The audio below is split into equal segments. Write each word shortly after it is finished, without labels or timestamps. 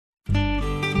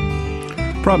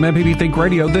From MPB Think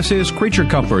Radio, this is Creature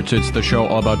Comforts. It's the show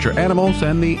all about your animals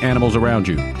and the animals around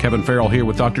you. Kevin Farrell here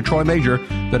with Dr. Troy Major,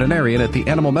 veterinarian at the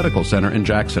Animal Medical Center in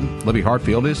Jackson. Libby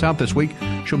Hartfield is out this week.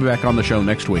 She'll be back on the show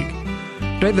next week.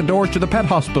 Today, the doors to the pet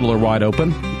hospital are wide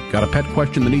open. Got a pet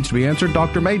question that needs to be answered?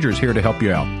 Dr. Major's here to help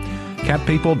you out. Cat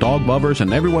people, dog lovers,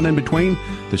 and everyone in between,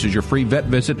 this is your free vet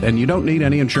visit, and you don't need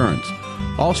any insurance.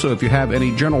 Also, if you have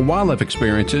any general wildlife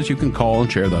experiences, you can call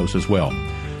and share those as well.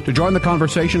 To join the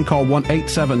conversation, call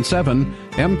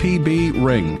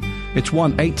 1-877-MPB-RING. It's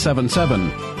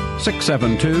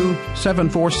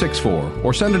 1-877-672-7464,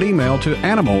 or send an email to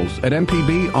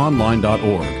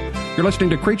animals@mpbonline.org. You're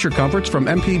listening to Creature Comforts from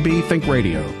MPB Think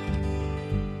Radio.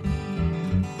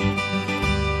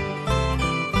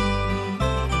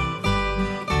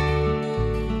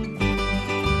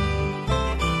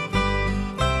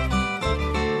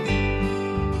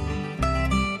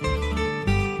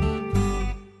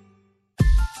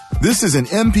 This is an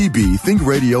MPB Think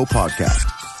Radio podcast.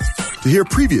 To hear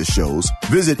previous shows,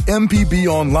 visit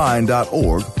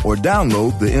mpbonline.org or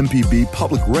download the MPB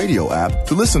Public Radio app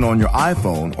to listen on your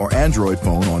iPhone or Android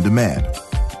phone on demand.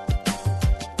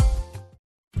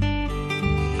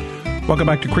 Welcome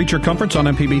back to Creature Comforts on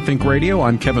MPB Think Radio.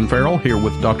 I'm Kevin Farrell here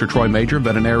with Dr. Troy Major,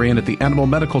 veterinarian at the Animal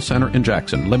Medical Center in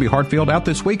Jackson. Libby Hartfield out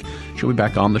this week. She'll be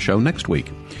back on the show next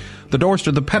week. The doors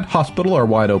to the pet hospital are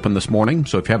wide open this morning,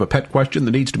 so if you have a pet question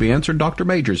that needs to be answered, Dr.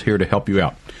 Major's here to help you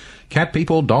out. Cat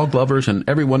people, dog lovers, and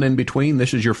everyone in between,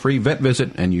 this is your free vet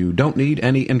visit, and you don't need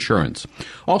any insurance.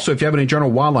 Also, if you have any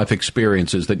general wildlife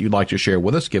experiences that you'd like to share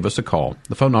with us, give us a call.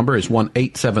 The phone number is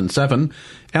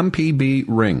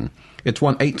 1-877-MPB-RING. It's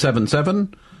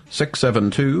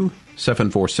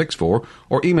 1-877-672-7464,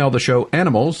 or email the show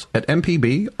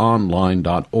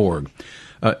animals@mpbonline.org.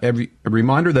 A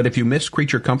reminder that if you miss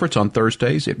Creature Comforts on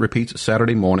Thursdays, it repeats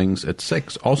Saturday mornings at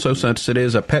 6. Also, since it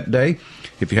is a pet day,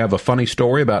 if you have a funny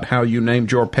story about how you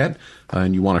named your pet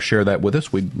and you want to share that with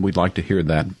us, we'd like to hear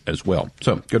that as well.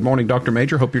 So, good morning, Dr.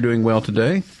 Major. Hope you're doing well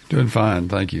today. Doing fine,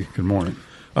 thank you. Good morning.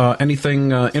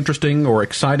 Anything interesting or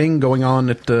exciting going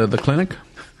on at the clinic?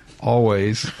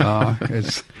 Always.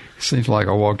 It seems like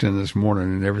I walked in this morning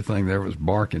and everything there was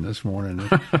barking this morning.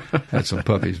 Had some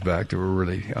puppies back that were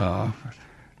really...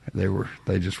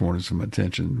 They just wanted some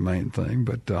attention, the main thing.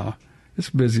 But it's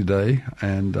a busy day,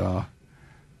 and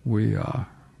we're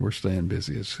staying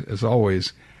busy. As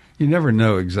always, you never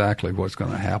know exactly what's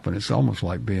going to happen. It's almost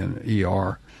like being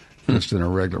ER just in a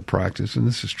regular practice, and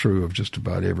this is true of just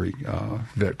about every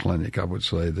vet clinic. I would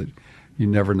say that you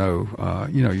never know.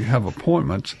 You have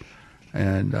appointments,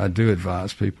 and I do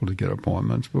advise people to get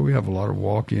appointments, but we have a lot of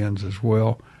walk-ins as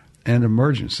well, and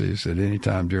emergencies at any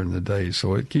time during the day.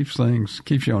 So it keeps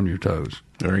you on your toes.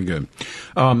 Very good.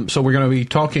 So we're going to be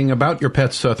talking about your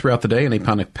pets throughout the day, any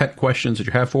kind of pet questions that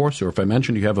you have for us, or if I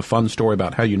mentioned you have a fun story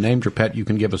about how you named your pet, you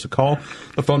can give us a call.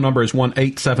 The phone number is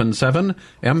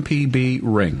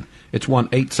 1-877-MPB-RING. It's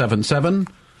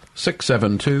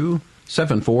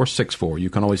 1-877-672-7464. You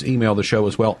can always email the show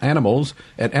as well,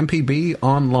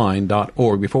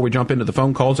 animals@mpbonline.org. Before we jump into the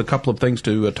phone calls, a couple of things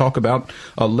to talk about.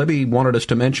 Libby wanted us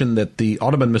to mention that the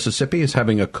Audubon, Mississippi is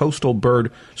having a coastal bird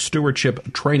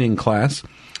stewardship training class.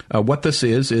 What this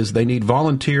is they need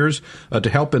volunteers to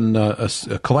help in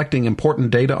collecting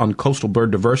important data on coastal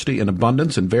bird diversity and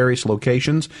abundance in various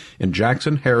locations in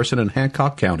Jackson, Harrison, and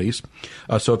Hancock counties.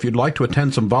 So if you'd like to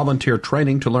attend some volunteer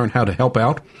training to learn how to help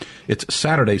out, it's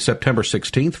Saturday, September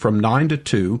 16th from 9 to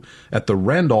 2 at the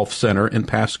Randolph Center in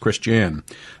Pass Christian.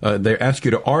 They ask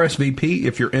you to RSVP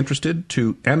if you're interested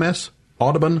to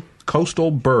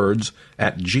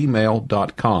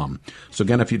msauduboncoastalbirds@gmail.com. So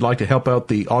again, if you'd like to help out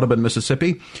the Audubon,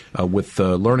 Mississippi with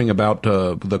learning about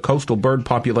the coastal bird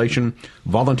population,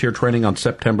 volunteer training on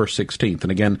September 16th.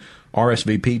 And again,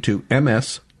 RSVP to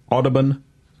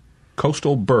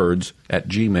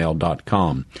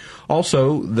msauduboncoastalbirds@gmail.com.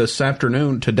 Also, this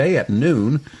afternoon, today at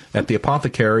noon, at the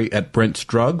Apothecary at Brent's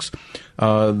Drugs,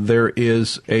 there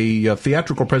is a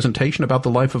theatrical presentation about the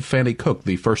life of Fannie Cook,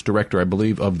 the first director, I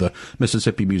believe, of the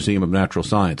Mississippi Museum of Natural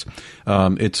Science.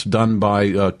 It's done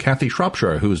by Kathy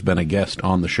Shropshire, who has been a guest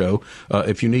on the show.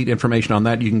 If you need information on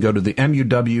that, you can go to the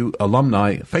MUW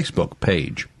Alumni Facebook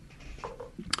page.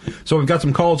 So we've got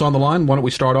some calls on the line. Why don't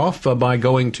we start off by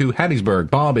going to Hattiesburg?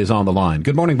 Bob is on the line.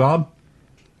 Good morning, Bob.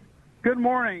 Good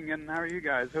morning, and how are you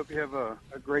guys? Hope you have a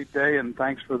great day, and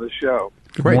thanks for the show.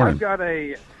 Good morning.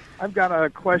 I've got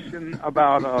a question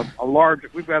about a large.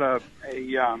 We've got a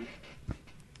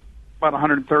about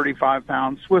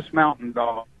 135-pound Swiss Mountain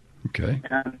Dog. Okay.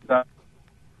 And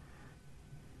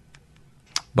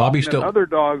Bobby, still other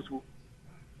dogs.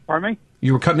 Pardon me?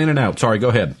 You were cutting in and out. Sorry, go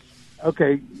ahead.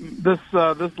 Okay,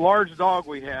 this large dog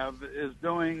we have is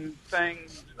doing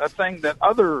a thing that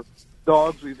other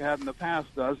dogs we've had in the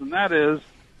past does, and that is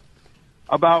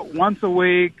about once a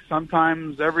week,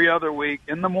 sometimes every other week,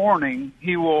 in the morning,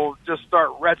 he will just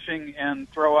start retching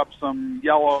and throw up some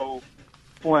yellow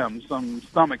phlegm, some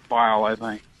stomach bile, I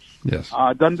think. Yes.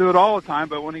 Doesn't do it all the time,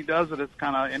 but when he does it, it's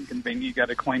kind of inconvenient. You got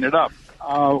to clean it up.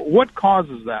 What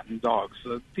causes that in dogs?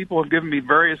 People have given me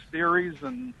various theories,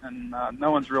 and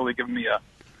no one's really given me a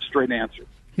straight answer.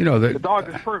 You know, the dog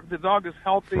is perfect. The dog is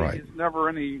healthy. Right. He's never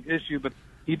any issue, but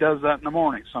he does that in the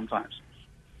morning sometimes.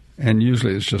 And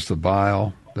usually it's just the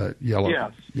bile, that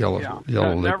yellow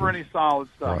liquid. Never any solid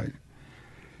stuff. Right.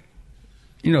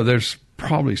 You know, there's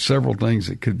probably several things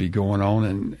that could be going on,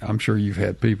 and I'm sure you've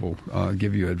had people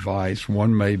give you advice.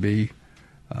 One may be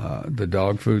the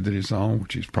dog food that he's on,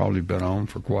 which he's probably been on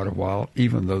for quite a while,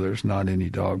 even though there's not any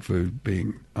dog food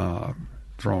being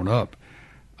thrown up.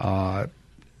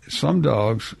 Some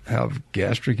dogs have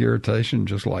gastric irritation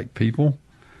just like people.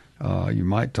 You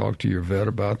might talk to your vet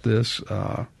about this.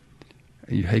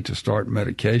 You hate to start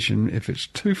medication. If it's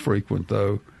too frequent,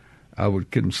 though, I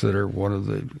would consider one of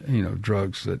the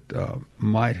drugs that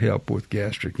might help with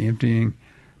gastric emptying.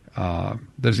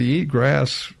 Does he eat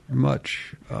grass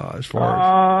much as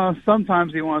far as?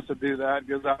 Sometimes he wants to do that,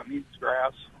 goes out and eats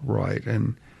grass. Right,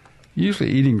 and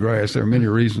usually eating grass, there are many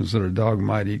reasons that a dog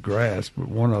might eat grass, but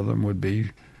one of them would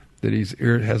be that he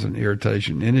has an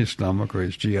irritation in his stomach or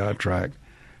his GI tract,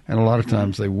 and a lot of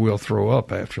times they will throw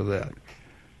up after that.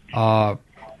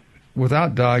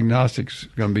 Without diagnostics,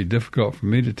 it's going to be difficult for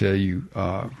me to tell you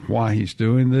why he's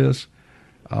doing this.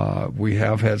 We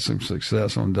have had some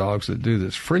success on dogs that do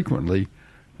this frequently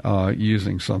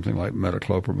using something like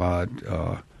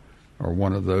metoclopramide or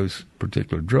one of those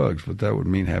particular drugs, but that would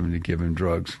mean having to give him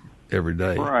drugs every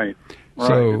day. Right.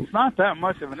 So it's not that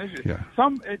much of an issue. Yeah.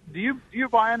 Do you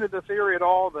buy into the theory at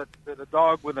all that a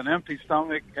dog with an empty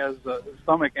stomach has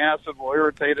stomach acid will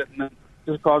irritate it and then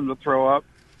just cause him to throw up?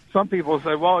 Some people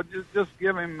say, well, just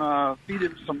give him, feed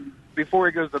him some, before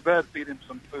he goes to bed, feed him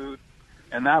some food,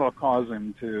 and that'll cause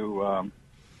him to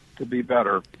be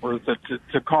better, or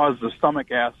to cause the stomach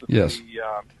acid to be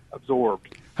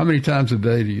absorbed. How many times a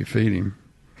day do you feed him?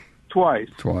 Twice.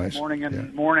 Morning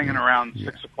and around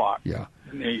 6 o'clock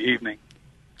in the evening.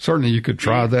 Certainly you could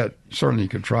try that. Certainly you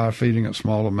could try feeding a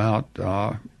small amount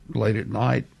late at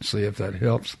night, see if that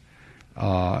helps.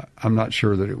 I'm not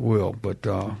sure that it will, but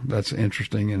that's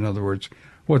interesting. In other words,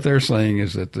 what they're saying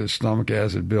is that the stomach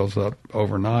acid builds up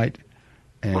overnight,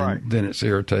 and then it's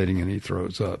irritating and he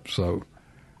throws up. So,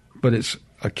 but it's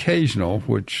occasional,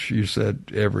 which you said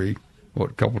every,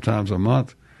 couple times a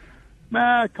month?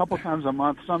 A couple times a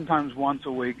month, sometimes once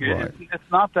a week. Right.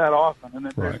 It's not that often, and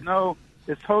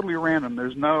it's totally random.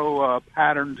 There's no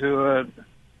pattern to it.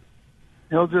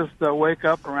 He'll just wake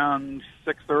up around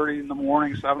 6:30 in the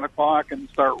morning, 7 o'clock, and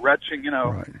start retching,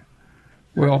 Right.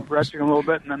 Well, retching a little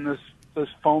bit, and then this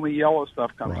foamy yellow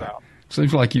stuff comes out.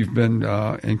 Seems like you've been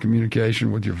in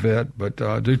communication with your vet, but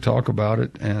do talk about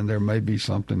it, and there may be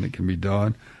something that can be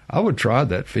done. I would try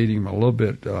that, feeding him a little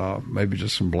bit, maybe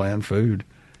just some bland food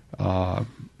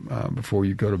before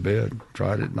you go to bed.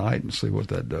 Try it at night and see what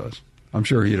that does. I'm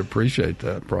sure he'd appreciate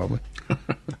that, probably. All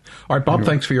right, Bob,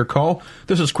 thanks for your call.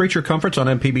 This is Creature Comforts on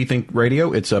MPB Think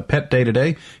Radio. It's a Pet Day today.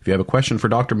 If you have a question for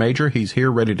Dr. Major, he's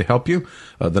here ready to help you.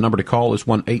 The number to call is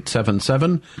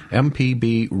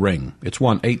 1-877-MPB-RING. It's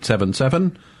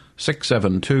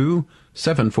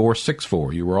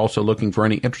 1-877-672-7464. You were also looking for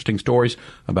any interesting stories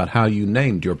about how you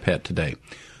named your pet today.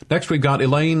 Next, we've got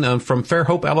Elaine from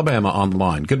Fairhope, Alabama on the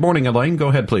line. Good morning, Elaine. Go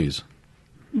ahead, please.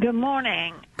 Good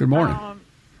morning. Good morning.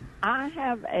 I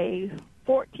have a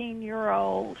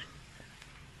 14-year-old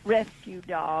rescue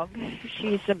dog.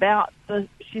 She's got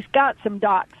some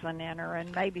dachshund in her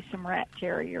and maybe some rat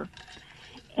terrier.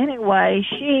 Anyway,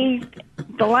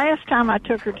 the last time I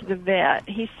took her to the vet,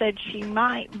 he said she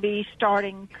might be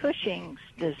starting Cushing's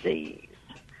disease.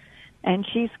 And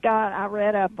I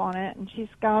read up on it, and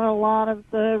she's got a lot of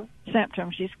the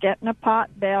symptoms. She's getting a pot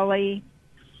belly.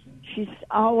 She's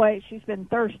been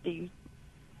thirsty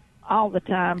all the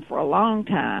time for a long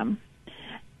time.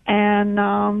 And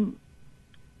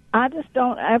I just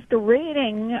don't, after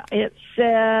reading, it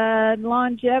said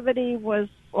longevity was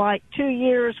like 2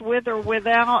 years with or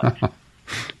without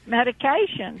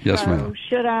medication. Yes, so ma'am.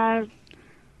 Should I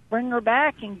bring her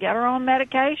back and get her on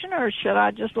medication, or should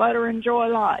I just let her enjoy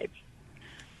life?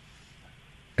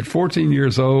 At 14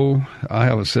 years old, I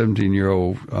have a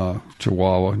 17-year-old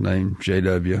Chihuahua named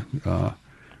JW.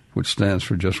 which stands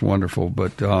for just wonderful.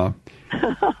 But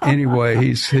anyway,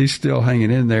 he's still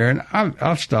hanging in there, and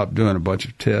I've stopped doing a bunch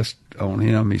of tests on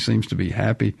him. He seems to be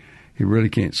happy. He really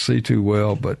can't see too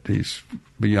well, but he's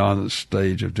beyond the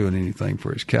stage of doing anything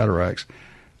for his cataracts.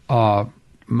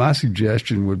 My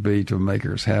suggestion would be to make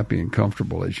her as happy and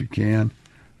comfortable as you can,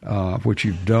 which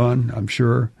you've done, I'm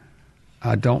sure.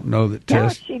 I don't know that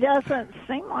she doesn't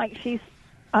seem like she's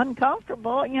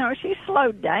uncomfortable. She's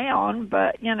slowed down,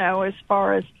 but, as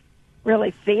far as really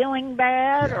feeling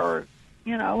bad or,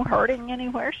 hurting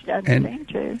anywhere, she doesn't seem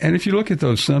to. And if you look at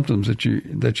those symptoms that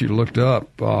you looked up,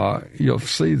 you'll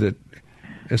see that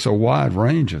it's a wide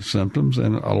range of symptoms,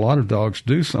 and a lot of dogs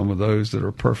do some of those that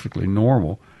are perfectly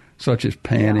normal, such as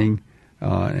panting,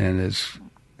 and as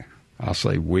I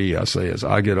say as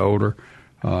I get older,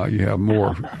 you have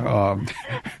more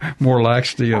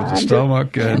laxity of the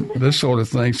stomach and this sort of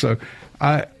thing. So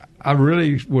I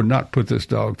really would not put this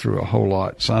dog through a whole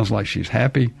lot. Sounds like she's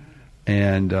happy,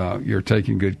 and you're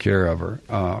taking good care of her.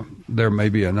 There may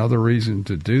be another reason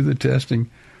to do the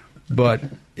testing, but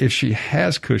if she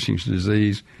has Cushing's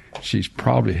disease, she's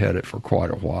probably had it for quite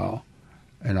a while.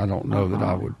 And I don't know that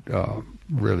I would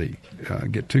really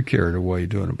get too carried away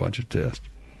doing a bunch of tests.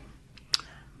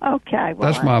 Okay,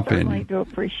 well, that's my opinion. I certainly do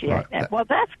appreciate that. Well,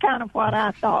 that's kind of what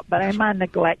I thought, but am I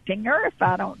neglecting her if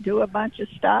I don't do a bunch of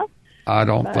stuff? I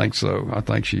don't think so. I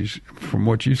think from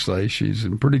what you say, she's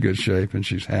in pretty good shape and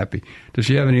she's happy. Does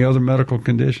she have any other medical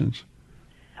conditions?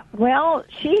 Well,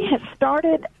 she has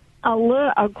started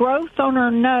a growth on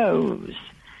her nose,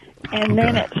 and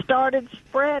then it started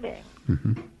spreading.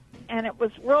 Mm-hmm. And it was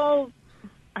real,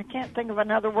 I can't think of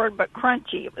another word, but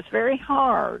crunchy. It was very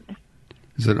hard.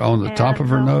 Is it on the top of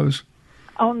her nose?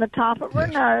 On the top of her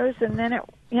nose, and then it,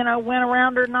 went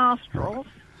around her nostrils.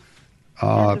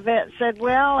 And the vet said,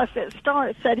 well, if it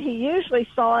said he usually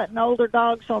saw it in older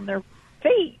dogs on their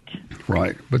feet.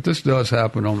 Right, but this does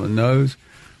happen on the nose.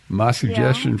 My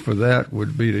suggestion for that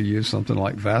would be to use something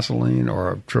like Vaseline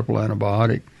or a triple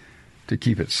antibiotic to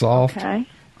keep it soft. Okay.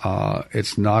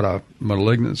 It's not a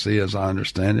malignancy, as I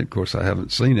understand it. Of course, I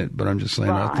haven't seen it, but I'm just saying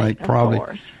I think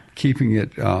probably keeping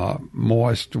it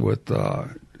moist with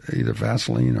either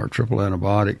Vaseline or triple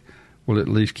antibiotic will at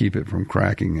least keep it from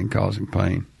cracking and causing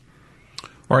pain.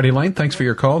 All right, Elaine, thanks for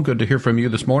your call. Good to hear from you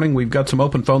this morning. We've got some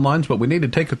open phone lines, but we need to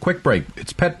take a quick break.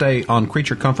 It's Pet Day on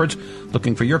Creature Comforts,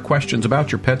 looking for your questions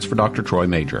about your pets for Dr. Troy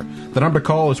Major. The number to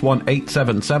call is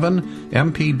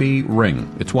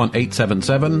 1-877-MPB-RING. It's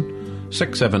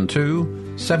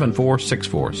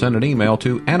 1-877-672-7464. Send an email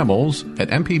to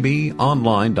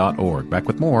animals@mpbonline.org. Back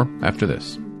with more after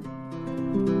this.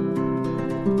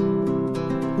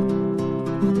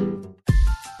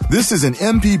 This is an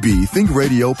MPB Think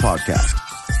Radio podcast.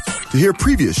 To hear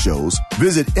previous shows,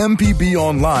 visit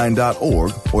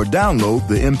mpbonline.org or download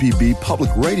the MPB Public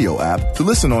Radio app to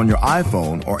listen on your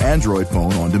iPhone or Android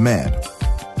phone on demand.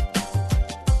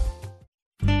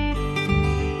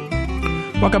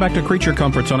 Welcome back to Creature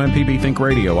Comforts on MPB Think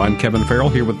Radio. I'm Kevin Farrell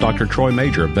here with Dr. Troy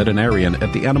Major, veterinarian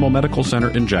at the Animal Medical Center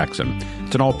in Jackson.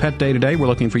 It's an all-pet day today. We're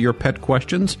looking for your pet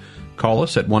questions. Call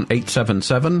us at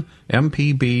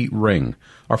 1-877-MPB-RING.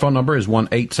 Our phone number is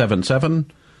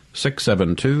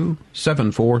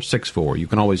 1-877-672-7464. You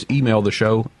can always email the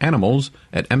show,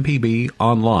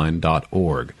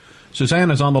 animals@mpbonline.org.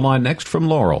 Suzanne is on the line next from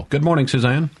Laurel. Good morning,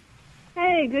 Suzanne.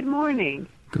 Hey, good morning.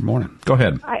 Good morning. Go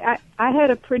ahead. I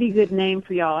had a pretty good name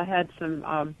for y'all. I had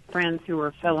some friends who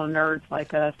were fellow nerds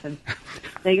like us, and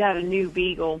they got a new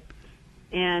beagle,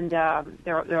 and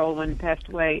their old one passed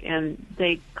away, and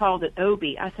they called it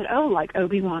Obi. I said, oh, like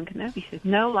Obi-Wan Kenobi. He said,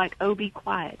 no, like Obi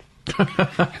Quiet.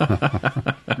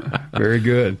 Very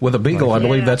good. With a beagle, I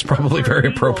believe that's probably very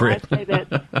appropriate. I say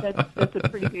that's a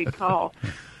pretty good call.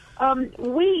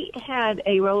 We had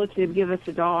a relative give us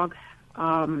a dog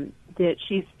that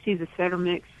she's a setter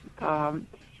mix,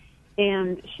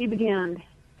 and she began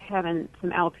having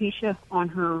some alopecia on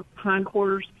her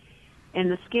hindquarters,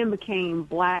 and the skin became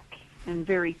black and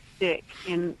very thick.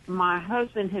 And my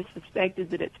husband has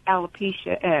suspected that it's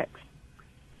alopecia X.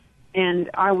 And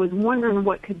I was wondering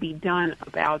what could be done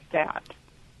about that.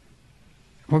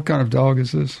 What kind of dog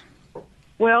is this?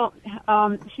 Well,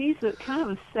 she's a kind of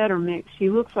a setter mix. She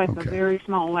looks like a very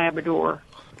small Labrador.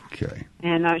 Okay.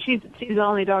 And she's the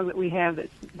only dog that we have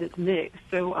that's mixed.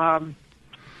 So, I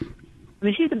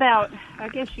mean, she's about, I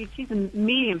guess she's a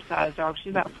medium-sized dog.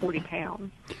 She's about 40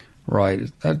 pounds.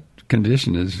 Right. That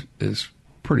condition is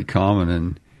pretty common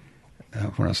in.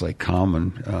 When I say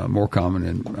common, more common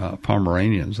in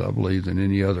Pomeranians, I believe, than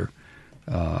any other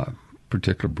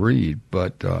particular breed.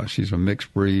 But she's a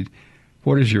mixed breed.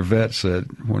 What has your vet said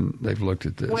when they've looked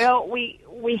at this? Well, we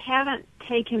we haven't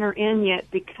taken her in yet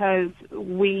because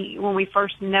when we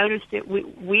first noticed it,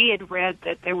 we had read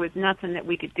that there was nothing that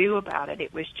we could do about it.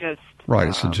 It was just right.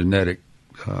 It's a genetic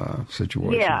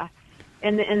situation. Yeah,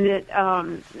 and that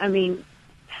I mean,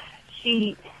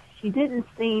 she didn't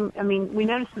seem. I mean, we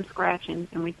noticed some scratching,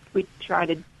 and we tried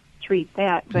to treat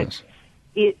that, but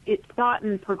it's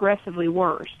gotten progressively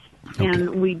worse,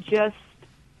 and we just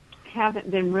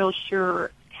haven't been real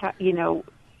sure how,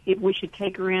 if we should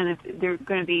take her in, if there's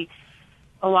going to be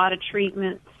a lot of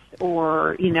treatments,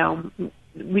 or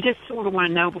we just sort of want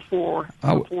to know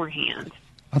beforehand.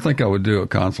 I think I would do a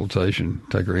consultation,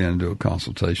 take her in and do a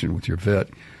consultation with your vet.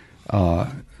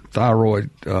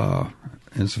 Thyroid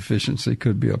insufficiency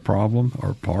could be a problem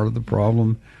or part of the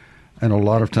problem, and a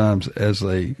lot of times as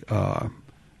they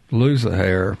lose the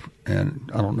hair, and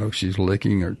I don't know if she's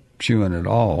licking or chewing at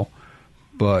all,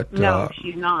 but no,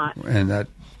 she's not, and that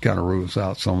kind of rules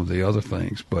out some of the other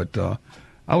things. But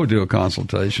I would do a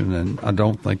consultation, and I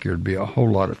don't think there'd be a whole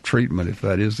lot of treatment if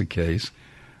that is the case.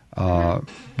 But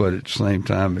at the same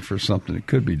time, if there's something that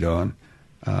could be done,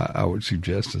 I would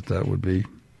suggest that would be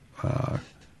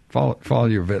follow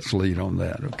your vet's lead on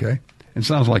that. Okay. It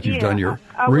sounds like you've done your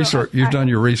research. You've done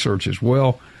your research as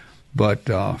well, but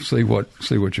see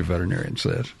what your veterinarian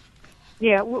says.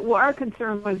 Yeah. Well, our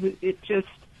concern was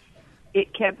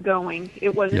it kept going.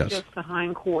 It wasn't just the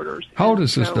hindquarters. How old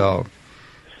is this dog?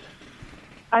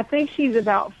 I think she's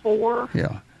about 4.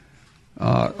 Yeah.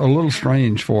 A little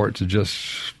strange for it to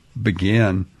just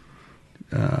begin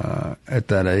at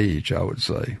that age, I would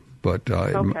say. But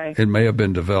it may have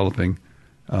been developing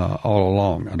all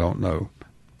along. I don't know.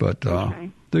 But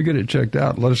do get it checked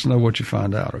out. Let us know what you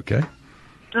find out, okay?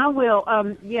 I will. I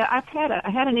had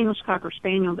an English Cocker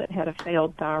Spaniel that had a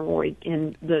failed thyroid,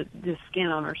 and the skin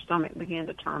on her stomach began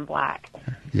to turn black.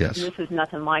 Yes. And this is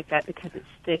nothing like that because it's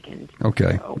thickened.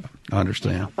 Okay. So, I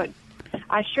understand. But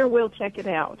I sure will check it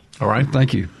out. All right.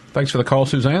 Thank you. Thanks for the call,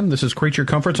 Suzanne. This is Creature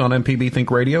Comforts on MPB Think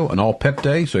Radio, an all-pet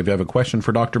day. So if you have a question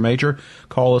for Dr. Major,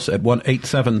 call us at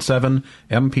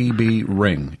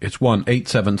 1-877-MPB-RING. It's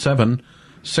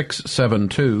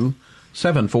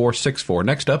 1-877-672-7464.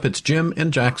 Next up, it's Jim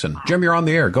in Jackson. Jim, you're on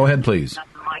the air. Go ahead, please.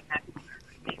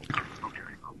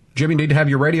 Jim, you need to have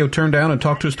your radio turned down and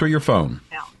talk to us through your phone.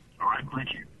 All right,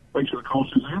 thank you. Thanks for the call,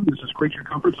 Suzanne. This is Creature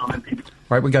Comforts on MPB.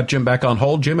 All right, we got Jim back on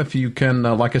hold. Jim, if you can,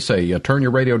 like I say, turn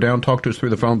your radio down, talk to us through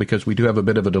the phone because we do have a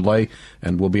bit of a delay,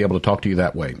 and we'll be able to talk to you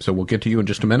that way. So we'll get to you in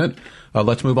just a minute.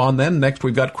 Let's move on then. Next,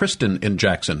 we've got Kristen in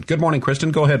Jackson. Good morning,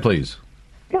 Kristen. Go ahead, please.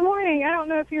 Good morning. I don't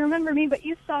know if you remember me, but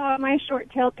you saw my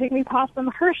short-tailed pygmy possum,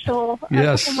 Herschel, a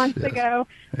couple months ago.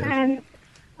 Yes. And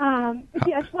I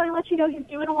just want to let you know he's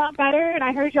doing a lot better, and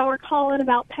I heard y'all were calling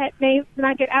about pet names, and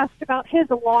I get asked about his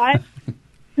a lot.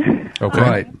 Okay.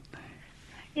 Right.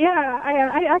 Yeah,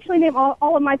 I actually name all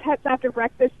of my pets after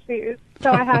breakfast foods. So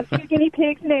I have 2 guinea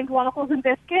pigs named Waffles and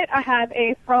Biscuit. I have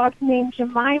a frog named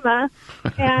Jemima,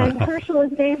 and Herschel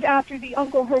is named after the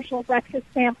Uncle Herschel breakfast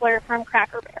sampler from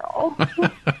Cracker Barrel.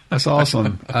 That's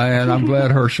awesome, and I'm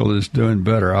glad Herschel is doing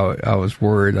better. I was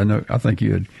worried. I think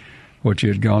you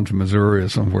had gone to Missouri or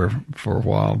somewhere for a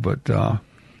while, but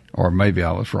or maybe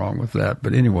I was wrong with that.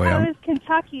 But anyway, I was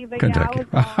Kentucky, but Kentucky.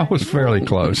 Yeah, I was fairly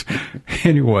close.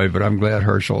 Anyway, but I'm glad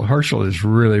Herschel. Herschel is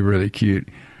really, really cute.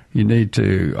 You need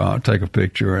to take a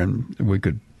picture, and we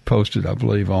could post it, I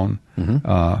believe, on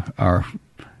our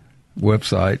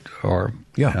website, or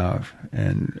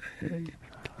and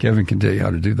Kevin can tell you how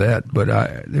to do that. But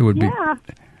it would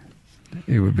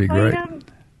be great.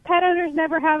 Pet owners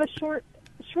never have a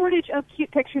shortage of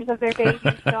cute pictures of their babies.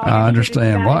 So I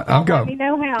understand. Well, I've got. Let me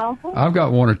know how. I've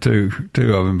got 1 or 2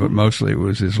 of them, but mostly it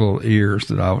was his little ears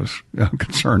that I was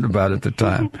concerned about at the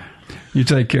time. You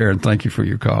take care, and thank you for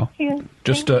your call. Yeah,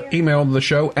 just email the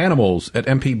show,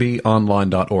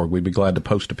 animals@mpbonline.org. We'd be glad to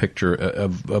post a picture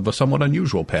of a somewhat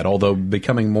unusual pet, although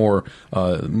becoming more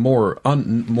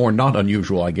not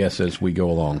unusual, I guess, as we go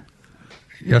along.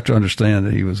 You have to understand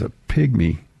that he was a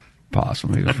pygmy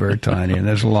possum. He was very tiny, and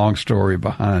there's a long story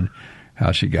behind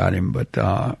how she got him, but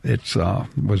it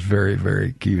was very,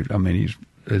 very cute. I mean, he's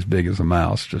as big as a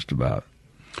mouse, just about.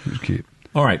 He's cute.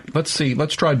 All right, let's see.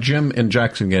 Let's try Jim in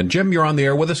Jackson again. Jim, you're on the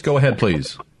air with us. Go ahead,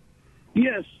 please.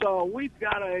 Yes, we've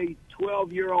got a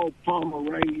 12-year-old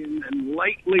Pomeranian, and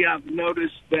lately I've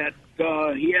noticed that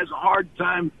he has a hard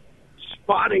time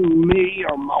spotting me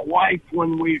or my wife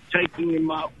when we're taking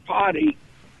him out potty,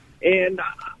 and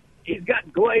he's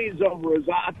got glaze over his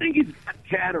eye. I think he's got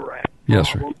cataract.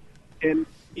 Yes, sir. And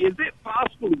is it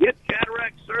possible to get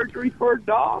cataract surgery for a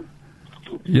dog?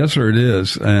 Yes, sir, it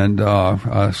is. And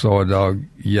I saw a dog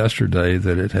yesterday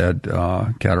that it had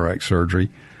cataract surgery.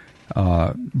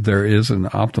 There is an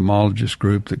ophthalmologist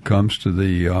group that comes to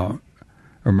the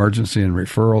Emergency and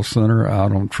Referral Center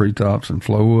out on Treetops in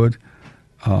Flowood.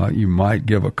 You might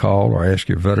give a call or ask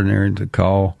your veterinarian to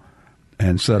call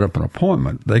and set up an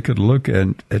appointment. They could look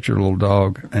at your little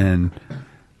dog and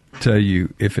tell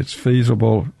you if it's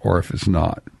feasible or if it's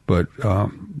not. But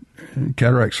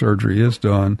cataract surgery is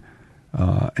done,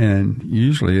 and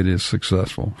usually it is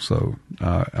successful. So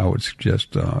I would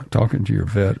suggest talking to your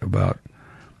vet about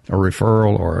a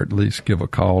referral, or at least give a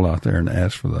call out there and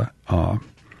ask for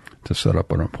to set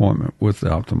up an appointment with the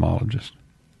ophthalmologist.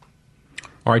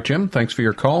 All right, Jim, thanks for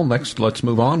your call. Next, let's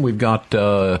move on. We've got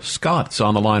Scott's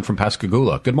on the line from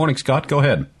Pascagoula. Good morning, Scott. Go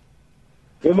ahead.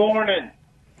 Good morning.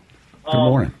 Good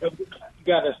morning.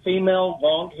 Got a female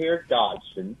long-haired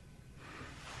Dachshund.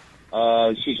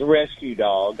 She's a rescue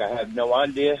dog. I have no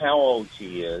idea how old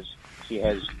she is. She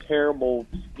has terrible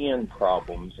skin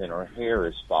problems, and her hair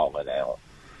is falling out.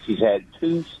 She's had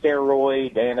 2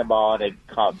 steroid antibiotic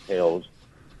cocktails,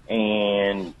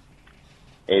 and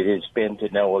it has been to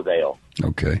no avail.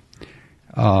 Okay.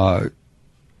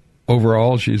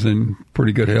 Overall, she's in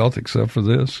pretty good health except for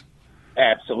this?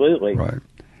 Absolutely. Right.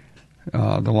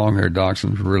 The long-haired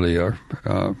Dachshunds really are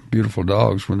beautiful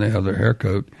dogs when they have their hair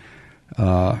coat.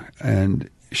 And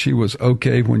she was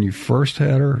okay when you first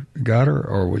got her,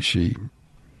 or was she?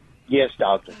 Yes,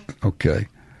 doctor. Okay.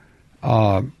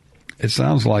 It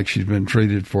sounds like she's been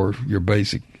treated for your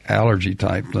basic allergy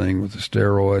type thing with a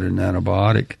steroid and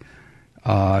antibiotic.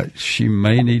 She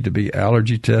may need to be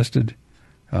allergy tested,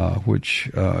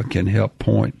 which can help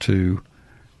point to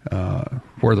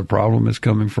where the problem is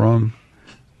coming from.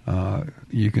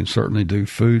 You can certainly do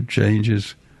food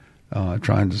changes,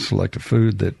 trying to select a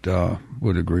food that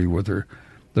would agree with her.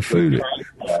 The food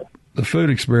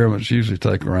experiments usually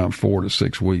take around 4 to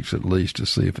 6 weeks at least to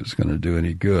see if it's going to do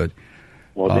any good.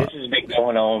 Well, this has been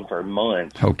going on for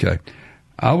months. Okay.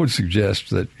 I would suggest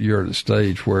that you're at a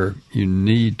stage where you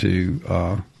need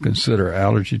to consider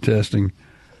allergy testing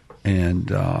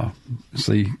and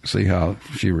see how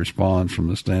she responds from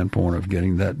the standpoint of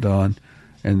getting that done,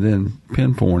 and then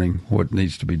pinpointing what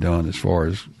needs to be done as far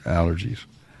as allergies.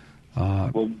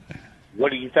 Well,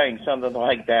 what do you think something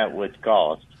like that would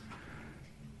cost?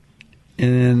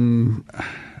 And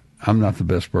I'm not the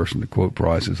best person to quote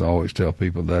prices. I always tell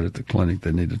people that at the clinic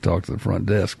they need to talk to the front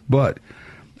desk. But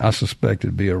I suspect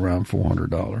it'd be around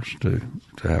 $400 to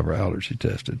have her allergy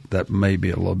tested. That may be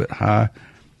a little bit high,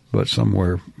 but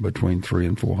somewhere between $300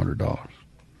 and $400.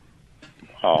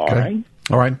 All right.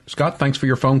 All right, Scott, thanks for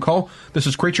your phone call. This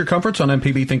is Creature Comforts on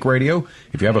MPB Think Radio.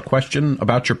 If you have a question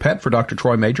about your pet for Dr.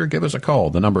 Troy Major, give us a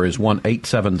call. The number is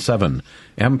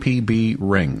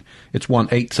 1-877-MPB-RING. It's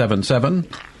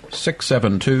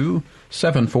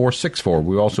 1-877-672-7464.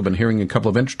 We've also been hearing a couple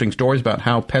of interesting stories about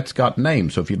how pets got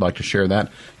names, so if you'd like to share that,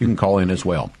 you can call in as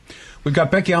well. We've got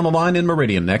Becky on the line in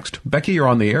Meridian next. Becky, you're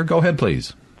on the air. Go ahead,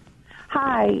 please.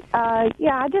 Hi.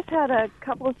 I just had a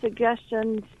couple of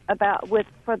suggestions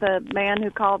for the man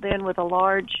who called in with a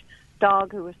large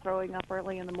dog who was throwing up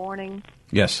early in the morning.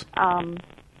 Yes.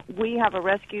 We have a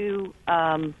rescue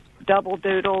double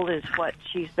doodle is what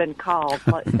she's been called.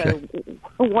 Okay.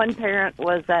 So one parent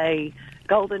was a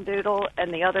golden doodle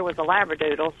and the other was a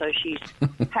labradoodle, so she's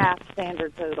half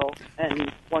standard poodle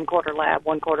and 1/4 lab,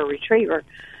 1/4 retriever.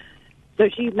 So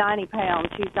she's 90 pounds.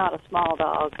 She's not a small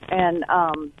dog. And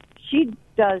she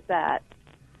does that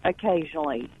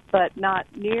occasionally, but not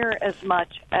near as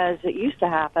much as it used to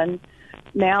happen.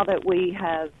 Now that we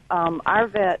have, our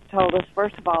vet told us,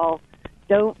 first of all,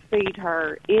 don't feed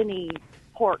her any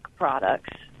pork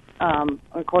products.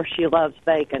 Of course, she loves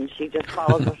bacon. She just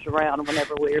follows us around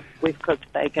whenever we've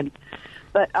cooked bacon.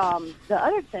 But two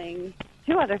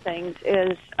other things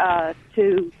is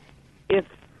if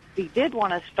we did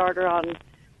want to start her on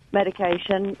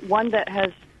medication, one that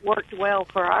has worked well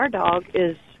for our dog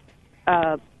is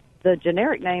the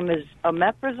generic name is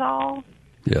omeprazole.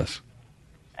 Yes.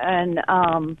 And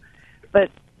so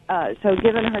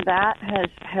giving her that has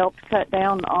helped cut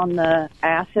down on the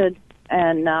acid,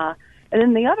 and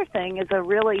then the other thing is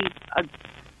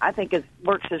I think it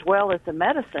works as well as the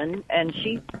medicine, and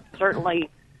she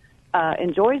certainly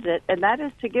enjoys it, and that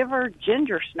is to give her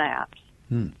ginger snaps.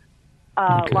 Okay.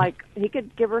 Like he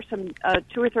could give her some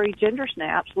 2 or 3 ginger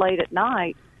snaps late at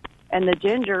night, and the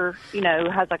ginger,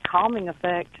 has a calming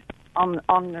effect on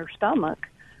her stomach.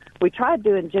 We tried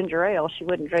doing ginger ale. She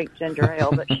wouldn't drink ginger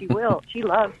ale, but she will. She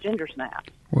loves ginger snaps.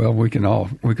 Well, we could all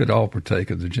partake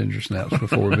of the ginger snaps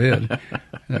before bed.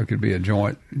 That could be a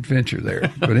joint venture there.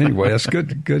 But anyway, that's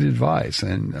good advice,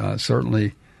 and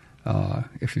certainly,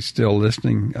 if you're still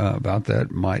listening about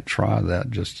that, might try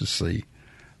that just to see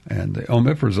And the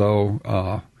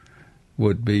omeprazole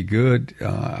would be good.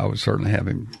 I would certainly have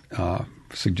him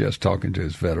suggest talking to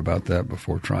his vet about that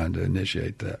before trying to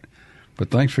initiate that. But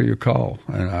thanks for your call,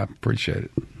 and I appreciate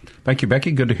it. Thank you,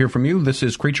 Becky. Good to hear from you. This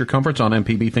is Creature Comforts on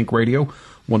MPB Think Radio.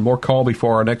 One more call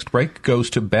before our next break goes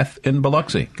to Beth in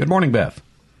Biloxi. Good morning, Beth.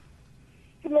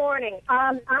 Good morning.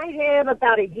 I have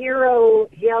about a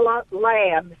year-old yellow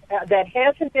lab that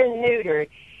hasn't been neutered.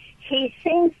 He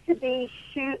seems to be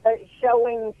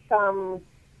showing some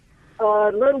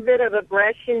little bit of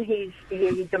aggression. He's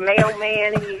a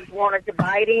mailman. He's wanted to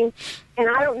bite him. And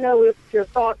I don't know if your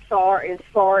thoughts are as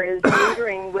far as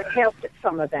neutering would help with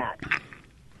some of that.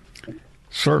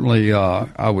 Certainly,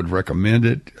 I would recommend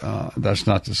it. That's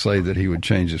not to say that he would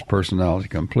change his personality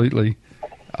completely.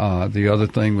 The other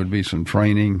thing would be some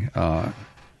training.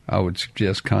 I would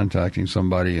suggest contacting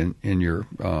somebody in your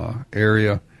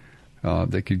area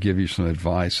that could give you some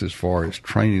advice as far as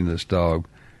training this dog.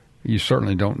 You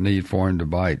certainly don't need for him to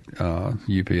bite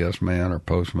UPS man or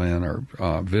postman or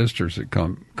visitors that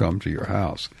come to your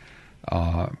house.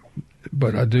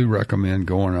 But I do recommend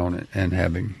going on it and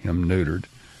having him neutered,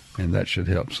 and that should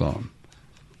help some.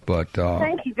 But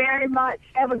thank you very much.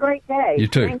 Have a great day. You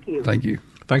too. Thank you. Thank you.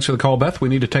 Thanks for the call, Beth. We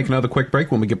need to take another quick break.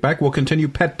 When we get back, we'll continue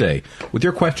Pet Day with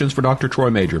your questions for Dr. Troy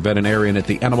Major, veterinarian at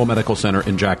the Animal Medical Center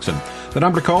in Jackson. The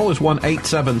number to call is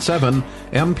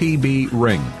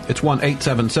 1-877-MPB-RING. It's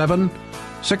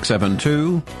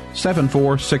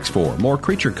 1-877-672-7464. More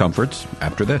Creature Comforts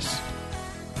after this.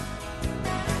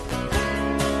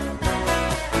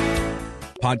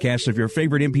 Podcasts of your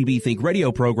favorite MPB Think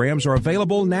radio programs are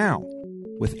available now.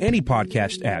 With any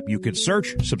podcast app, you can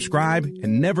search, subscribe,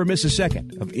 and never miss a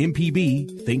second of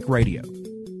MPB Think Radio.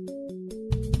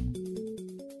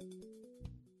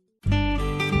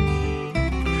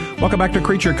 Welcome back to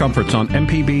Creature Comforts on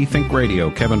MPB Think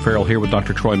Radio. Kevin Farrell here with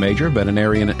Dr. Troy Major,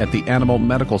 veterinarian at the Animal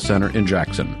Medical Center in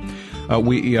Jackson.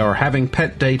 We are having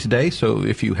Pet Day today, so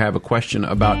if you have a question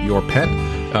about your pet,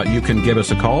 you can give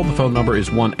us a call. The phone number is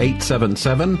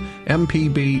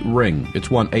 1-877-MPB-RING. It's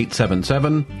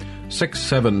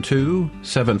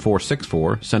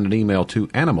 1-877-672-7464. Send an email to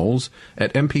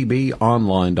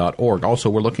animals@mpbonline.org. Also,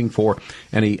 we're looking for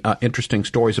any interesting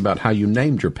stories about how you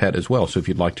named your pet as well. So if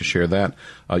you'd like to share that,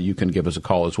 you can give us a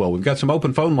call as well. We've got some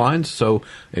open phone lines, so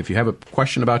if you have a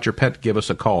question about your pet, give us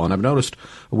a call. And I've noticed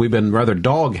we've been rather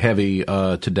dog-heavy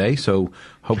today, so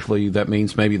hopefully that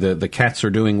means maybe the cats are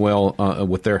doing well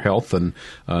with their health. And,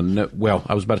 I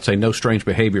was about to say no strange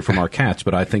behavior from our cats,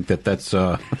 but I think that's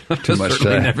too much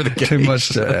never the case. Too much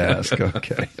to ask.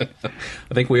 Okay.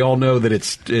 I think we all know that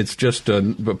it's just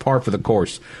par for the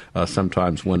course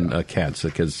sometimes when cats,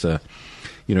 because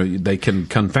they can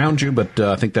confound you, but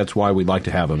I think that's why we like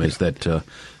to have them. Is that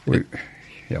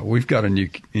we've got a new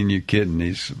kitten.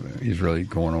 He's really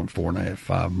going on 4.5,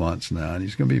 5 months now, and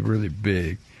he's going to be really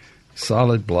big,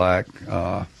 solid black.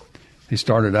 He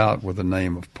started out with the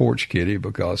name of Porch Kitty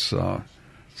because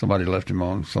somebody left him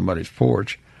on somebody's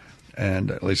porch.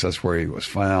 And at least that's where he was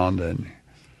found, and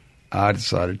I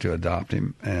decided to adopt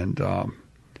him. And now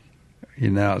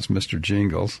it's Mr.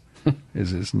 Jingles is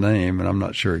his name, and I'm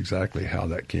not sure exactly how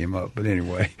that came up. But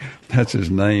anyway, that's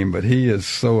his name. But he is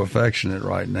so affectionate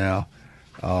right now.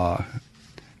 I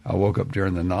woke up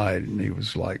during the night, and he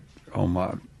was like on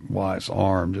my wife's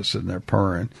arm, just sitting there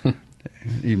purring,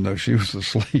 even though she was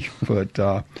asleep. But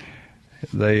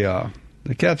the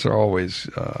cats are always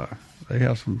they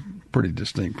have some pretty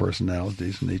distinct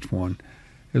personalities, and each one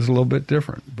is a little bit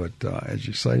different. But as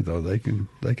you say, though, they can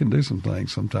do some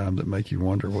things sometimes that make you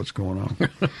wonder what's going on.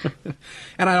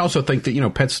 And I also think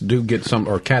that pets do get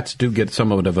cats do get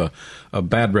somewhat of a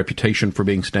bad reputation for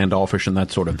being standoffish and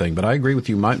that sort of thing. But I agree with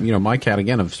you. My cat,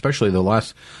 again, especially the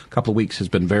last couple of weeks, has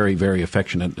been very, very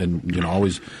affectionate and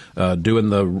always doing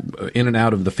the in and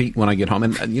out of the feet when I get home.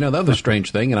 And the other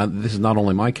strange thing, and this is not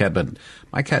only my cat, but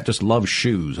my cat just loves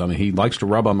shoes. I mean, he likes to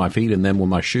rub on my feet, and then when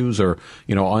my shoes are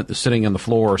sitting on the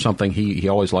floor or something, he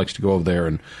always likes to go over there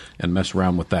and mess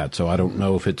around with that. So I don't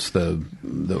know if it's the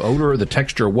odor or the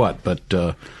texture or what, but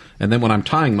and then when I'm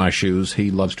tying my shoes,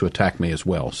 he loves to attack me as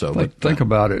well. So think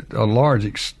about it. A large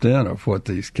extent of what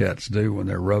these cats do when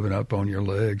they're rubbing up on your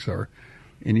legs or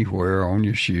anywhere on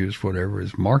your shoes, whatever,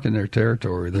 is marking their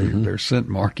territory. They're scent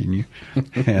marking you,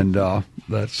 and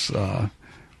that's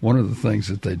one of the things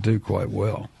that they do quite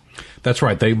well. That's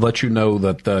right. They let you know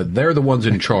that they're the ones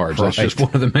in charge. Right. That's just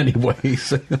one of the many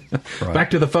ways. Right. Back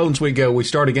to the phones we go. We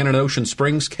start again in Ocean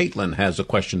Springs. Caitlin has a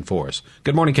question for us.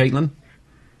 Good morning, Caitlin.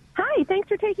 Hi. Thanks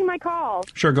for taking my call.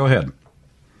 Sure. Go ahead.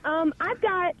 I've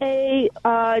got a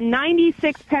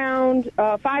 96-pound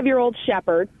 5-year-old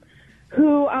shepherd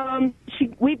who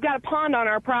we've got a pond on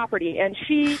our property, and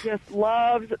she just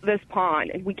loves this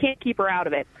pond, and we can't keep her out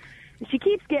of it. And she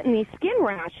keeps getting these skin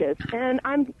rashes, and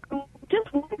I'm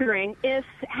just wondering if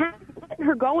letting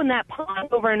her go in that pond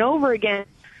over and over again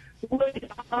would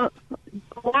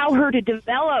allow her to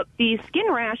develop these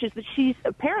skin rashes that she's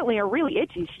apparently are really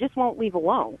itchy. She just won't leave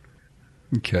alone.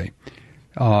 Okay.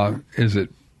 Is it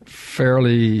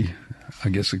fairly, I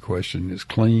guess the question is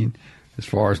clean, as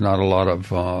far as not a lot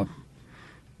of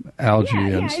algae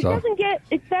and stuff?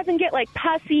 It doesn't get like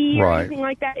pussy or Right. anything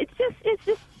like that. It's just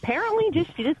apparently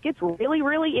she just gets really,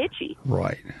 really itchy.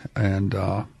 Right. And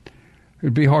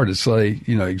it'd be hard to say,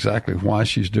 exactly why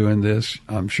she's doing this.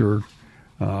 I'm sure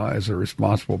as a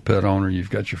responsible pet owner,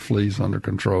 you've got your fleas under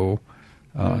control.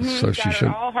 So she got should.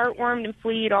 her all heartwormed and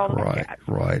fleed all like Right, that.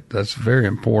 right. That's very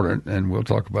important, and we'll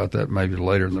talk about that maybe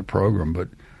later in the program. But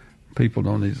people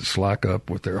don't need to slack up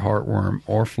with their heartworm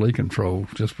or flea control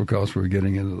just because we're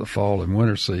getting into the fall and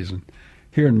winter season.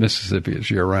 Here in Mississippi, it's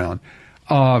year round.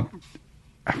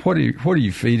 What are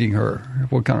you feeding her?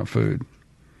 What kind of food?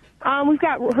 We've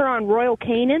got her on Royal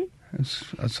Canin. That's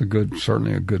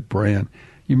certainly a good brand.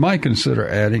 You might consider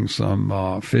adding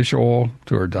some fish oil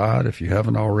to her diet if you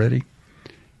haven't already.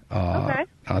 Okay.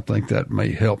 I think that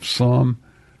may help some.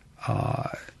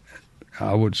 I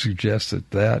would suggest that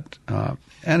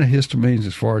antihistamines,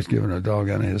 as far as giving a dog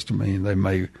antihistamine, they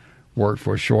may work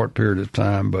for a short period of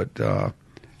time, but I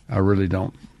really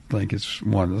don't think it's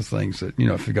one of the things that,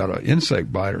 if you got an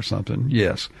insect bite or something,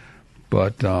 yes.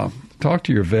 But talk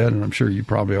to your vet, and I'm sure you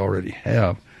probably already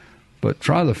have. But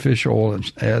try the fish oil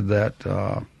and add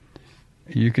that.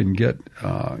 You can get,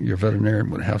 your veterinarian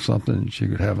would have something that you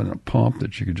could have in a pump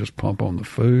that you could just pump on the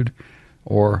food,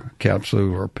 or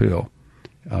capsule or pill.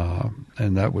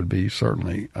 And that would be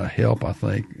certainly a help, I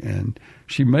think. And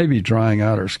she may be drying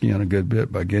out her skin a good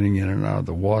bit by getting in and out of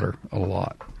the water a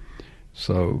lot.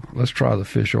 So let's try the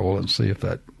fish oil and see if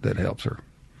that helps her.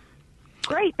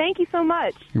 Great. Thank you so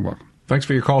much. You're welcome. Thanks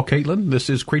for your call, Caitlin. This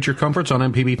is Creature Comforts on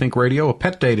MPB Think Radio, a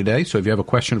pet day today. So if you have a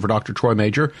question for Dr. Troy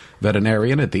Major,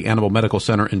 veterinarian at the Animal Medical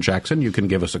Center in Jackson, you can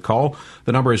give us a call.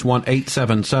 The number is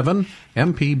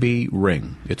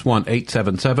 1-877-MPB-RING. It's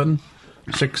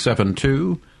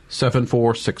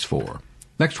 1-877-672-7464.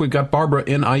 Next, we've got Barbara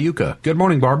in Iuka. Good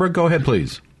morning, Barbara. Go ahead,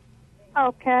 please.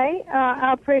 Okay.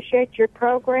 I appreciate your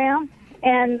program.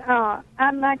 And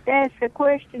I'd like to ask a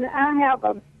question. I have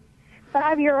a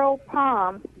 5-year-old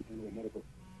Pom.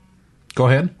 Go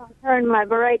ahead. I'll turn my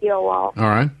radio off. All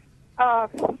right. I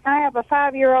have a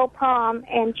 5-year-old Pom,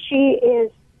 and she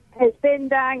has been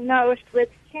diagnosed with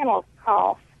kennel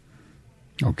cough.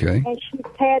 Okay. And she's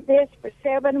had this for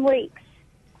 7 weeks.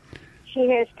 She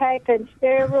has taken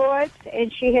steroids,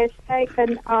 and she has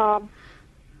taken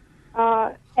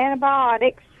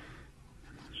antibiotics.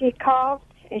 She coughs,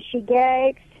 and she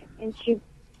gags, and she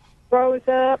throws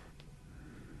up.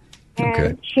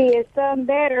 And she has done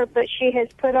better, but she has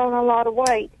put on a lot of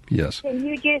weight. Yes. Can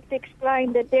you just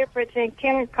explain the difference in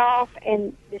kennel cough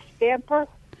and distemper?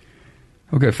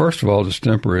 Okay, first of all,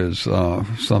 distemper is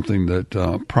something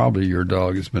that probably your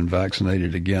dog has been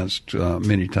vaccinated against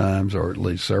many times, or at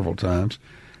least several times.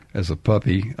 As a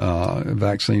puppy,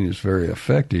 vaccine is very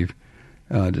effective.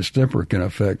 Distemper can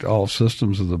affect all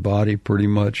systems of the body pretty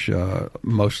much.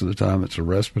 Most of the time it's a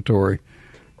respiratory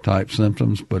type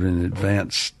symptoms, but in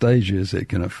advanced stages it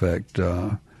can affect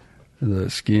the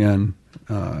skin,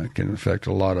 can affect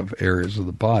a lot of areas of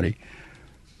the body.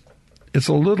 It's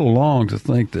a little long to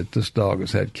think that this dog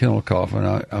has had kennel cough,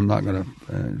 and I'm not going to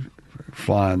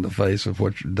fly in the face of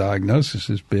what your diagnosis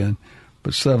has been,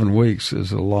 but 7 weeks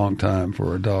is a long time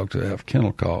for a dog to have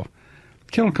kennel cough.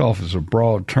 Kennel cough is a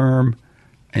broad term,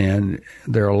 and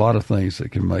there are a lot of things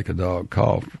that can make a dog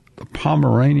cough. The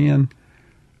Pomeranian,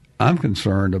 I'm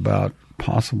concerned about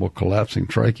possible collapsing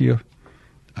trachea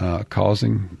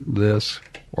causing this,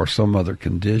 or some other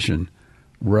condition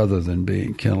rather than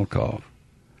being kennel cough.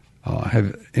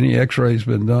 Have any x-rays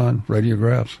been done,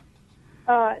 radiographs?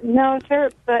 No, sir,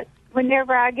 but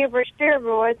whenever I give her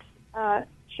steroids,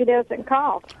 she doesn't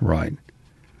cough. Right.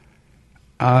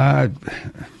 I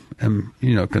am,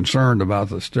 concerned about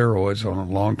the steroids on a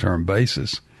long-term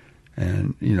basis.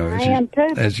 And, I am too,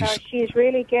 because she's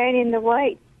really gaining the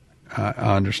weight.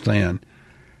 I understand.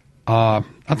 I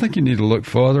think you need to look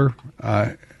further.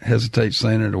 I hesitate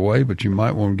saying it away, but you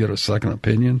might want to get a second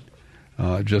opinion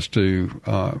just to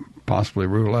possibly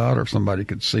rule out, or somebody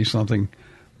could see something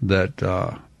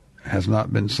that has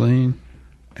not been seen,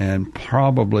 and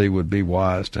probably would be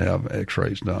wise to have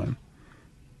x-rays done.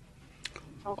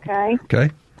 Okay. Okay.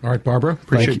 All right, Barbara.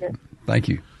 Appreciate it. Thank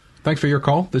you. Thanks for your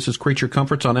call. This is Creature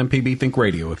Comforts on MPB Think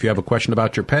Radio. If you have a question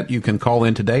about your pet, you can call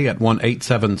in today at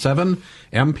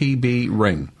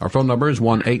 1-877-MPB-RING. Our phone number is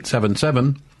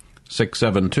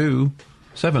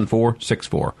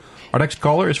 1-877-672-7464. Our next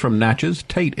caller is from Natchez.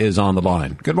 Tate is on the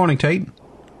line. Good morning, Tate.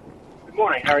 Good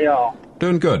morning. How are y'all?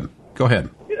 Doing good. Go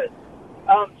ahead. Good.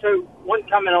 So one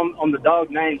comment on the dog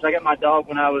names. I got my dog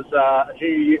when I was a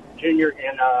junior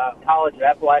in college at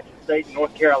Appalachian State in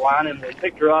North Carolina, and we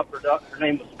picked her up. Her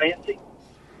name was Fancy,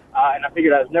 and I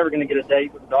figured I was never going to get a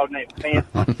date with a dog named Fancy.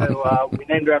 So we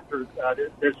named her after,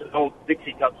 there's an old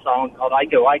Dixie Cup song called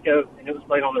Iko Iko, and it was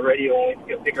played on the radio when we went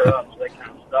to go pick her up, so that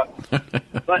kind of stuck.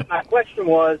 But my question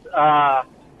was,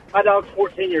 my dog's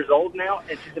 14 years old now,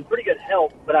 and she's in pretty good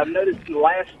health, but I've noticed in the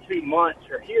last 2 months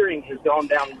her hearing has gone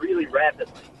down really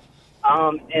rapidly.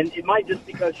 And it might just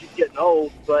because she's getting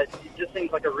old, but it just seems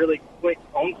like a really quick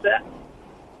onset.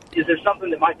 Is there something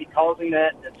that might be causing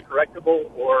that that's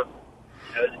correctable, or is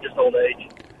it just old age?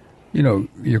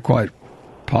 You're quite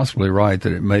possibly right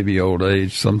that it may be old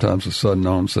age. Sometimes a sudden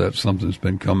onset, something's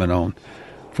been coming on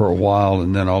for a while,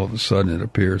 and then all of a sudden it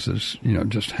appears as,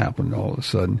 just happened all of a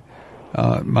sudden.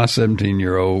 My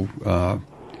 17-year-old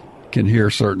can hear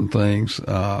certain things,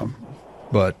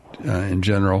 but in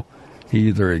general, he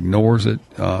either ignores it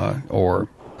or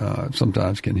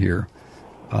sometimes can hear.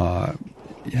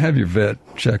 Have your vet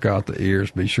check out the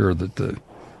ears, be sure that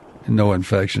no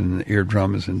infection in the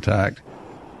eardrum is intact.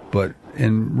 But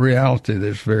in reality,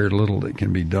 there's very little that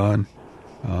can be done.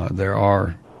 There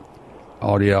are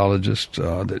audiologists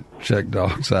that check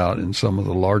dogs out in some of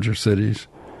the larger cities,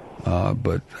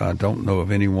 but I don't know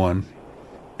of anyone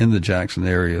in the Jackson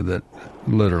area that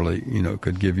literally,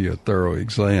 could give you a thorough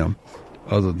exam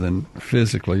other than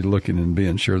physically looking and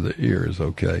being sure the ear is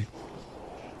okay.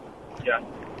 Yeah.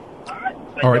 All right.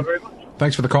 Thank All right. you very much.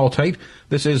 Thanks for the call, Tate.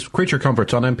 This is Creature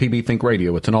Comforts on MPB Think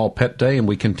Radio. It's an all-pet day, and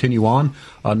we continue on.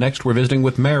 Next, we're visiting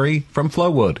with Mary from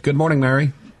Flowood. Good morning,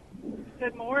 Mary.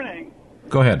 Good morning.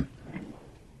 Go ahead.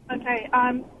 Okay,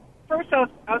 first I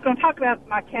was going to talk about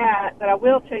my cat, but I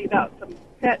will tell you about some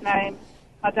pet names.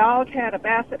 My dog had a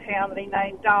basset hound that he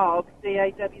named Dog,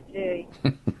 D-A-W-G,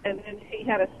 and then he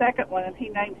had a second one, and he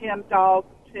named him Dog,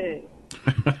 too.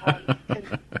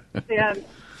 And then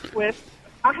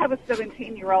I have a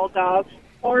 17-year-old dog,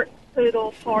 part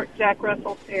poodle, part Jack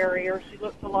Russell Terrier. She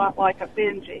looks a lot like a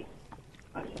Benji.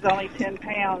 She's only 10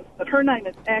 pounds, but her name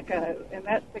is Echo, and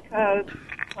that's because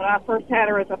when I first had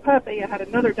her as a puppy, I had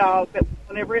another dog that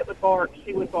whenever it would bark,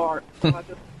 she would bark. So I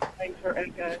just named her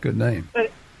Echo. Good name. But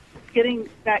getting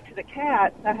back to the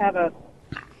cats, I have a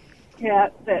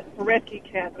cat that's a rescue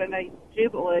cat that I named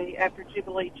Jubilee after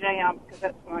Jubilee Jam because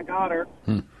that's when I got her.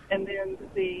 And then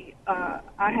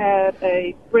I had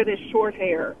a British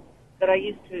Shorthair that I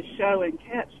used to show in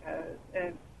cat shows,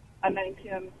 and I named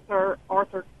him Sir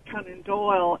Arthur Conan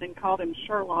Doyle and called him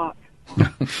Sherlock.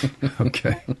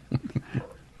 Okay.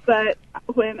 But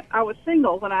when I was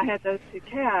single, when I had those two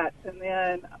cats, and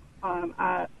then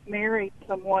I married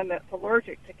someone that's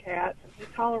allergic to cats, and he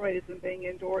tolerated them being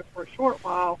indoors for a short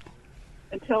while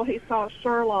until he saw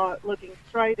Sherlock looking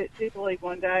straight at Jubilee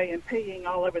one day and peeing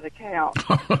all over the couch.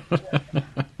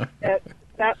 At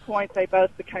that point, they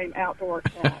both became outdoor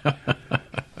cats.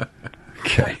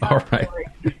 Okay, all right.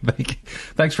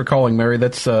 Thanks for calling, Mary.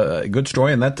 That's a good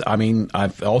story, and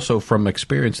I've also from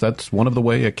experience, that's one of the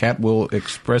way a cat will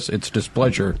express its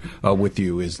displeasure with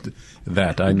you is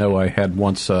that. I know I had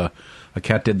once a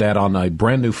cat did that on a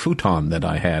brand new futon that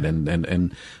I had,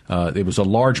 and it was a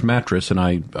large mattress, and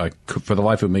I for the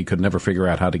life of me could never figure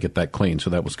out how to get that clean. So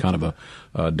that was kind of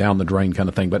a down the drain kind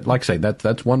of thing. But like I say,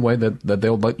 that's one way that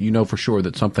they'll let you know for sure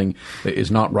that something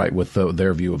is not right with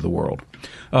their view of the world.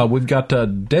 We've got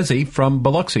Desi from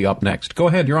Biloxi up next. Go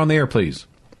ahead, you're on the air, please.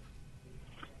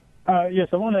 Yes,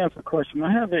 I want to ask a question.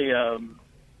 I have a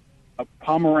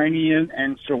Pomeranian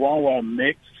and Chihuahua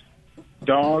mixed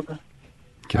dog.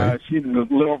 Okay. She's a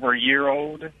little over a year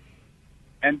old.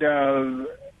 And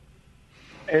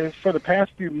as for the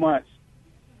past few months,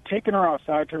 taking her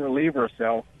outside to relieve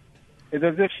herself is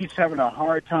as if she's having a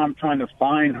hard time trying to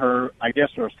find her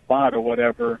spot or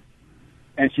whatever.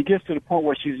 And she gets to the point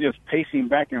where she's just pacing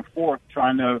back and forth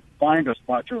trying to find a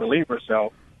spot to relieve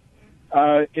herself.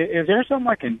 Is there something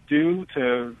I can do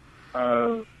to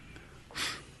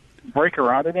break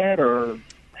her out of that or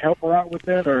help her out with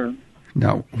that? Or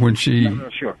now, when she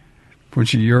sure. When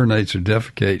she urinates or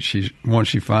defecates, once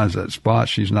she finds that spot,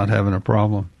 she's not having a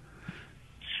problem.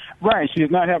 Right, she's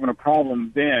not having a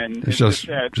problem then. It's just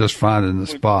finding the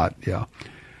spot, yeah.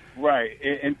 Right,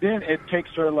 and then it takes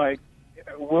her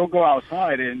we'll go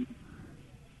outside and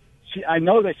I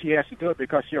know that she has to do it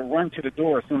because she'll run to the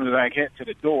door as soon as I get to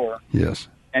the door. Yes.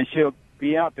 And she'll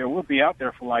be out there. We'll be out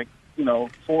there for 4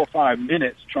 or 5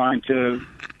 minutes trying to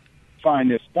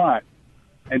find this spot.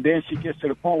 And then she gets to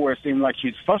the point where it seems like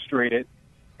she's frustrated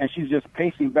and she's just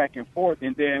pacing back and forth.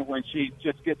 And then when she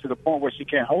just gets to the point where she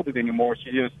can't hold it anymore,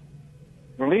 she just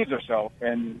relieves herself.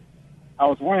 And I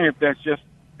was wondering if that's just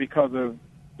because of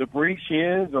the breed she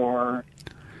is, or...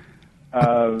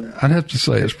 I'd have to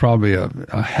say it's probably a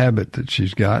habit that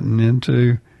she's gotten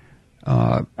into.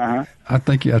 I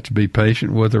think you have to be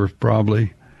patient with her,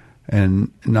 probably,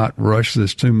 and not rush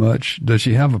this too much. Does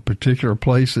she have a particular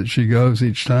place that she goes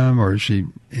each time, or is she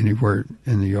anywhere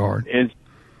in the yard? It's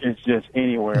just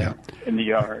anywhere in the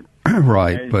yard.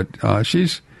 Right, but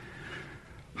she's...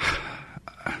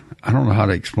 I don't know how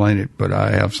to explain it, but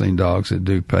I have seen dogs that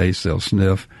do pace. They'll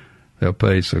sniff, they'll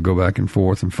pace, they'll go back and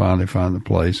forth, and finally find the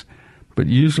place. But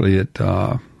usually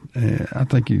I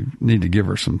think you need to give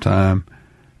her some time.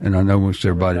 And I know most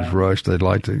everybody's rushed. They'd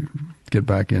like to get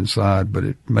back inside, but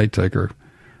it may take her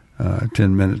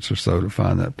 10 minutes or so to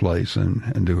find that place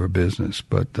and do her business.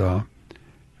 But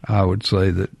I would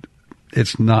say that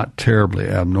it's not terribly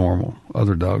abnormal.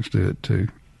 Other dogs do it too.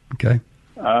 Okay?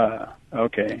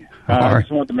 Okay. All I right.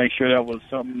 just wanted to make sure that was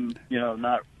something,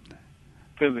 not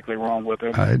physically wrong with her.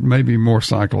 It may be more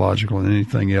psychological than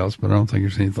anything else, but I don't think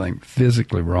there's anything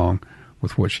physically wrong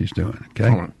with what she's doing. Okay?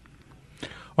 All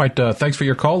right, thanks for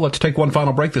your call. Let's take one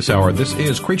final break this hour. This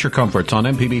is Creature Comforts on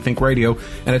MPB Think Radio,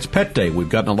 and it's Pet Day. We've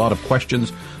gotten a lot of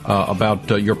questions about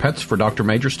your pets for Dr.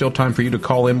 Major. Still time for you to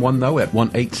call in one, though, at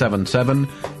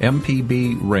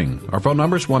 1-877-MPB-RING. Our phone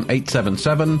number is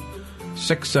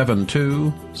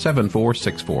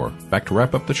 1-877-672-7464. Back to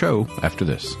wrap up the show after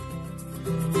this.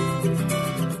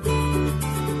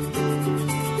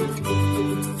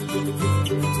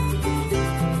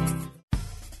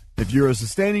 If you're a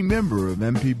sustaining member of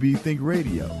MPB Think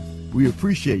Radio, we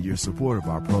appreciate your support of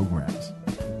our programs.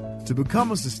 To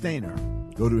become a sustainer,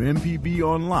 go to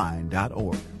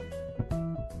mpbonline.org.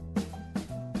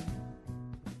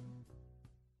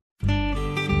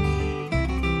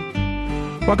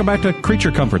 Welcome back to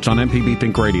Creature Comforts on MPB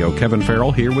Think Radio. Kevin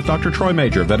Farrell here with Dr. Troy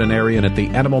Major, veterinarian at the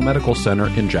Animal Medical Center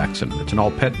in Jackson. It's an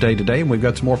all-pet day today, and we've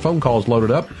got some more phone calls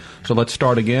loaded up. So let's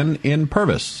start again in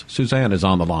Purvis. Suzanne is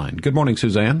on the line. Good morning,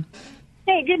 Suzanne.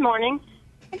 Hey, good morning.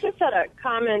 I just had a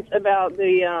comment about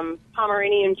the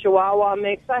Pomeranian Chihuahua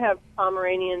mix. I have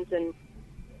Pomeranians, and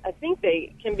I think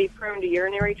they can be prone to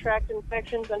urinary tract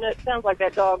infections. And it sounds like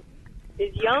that dog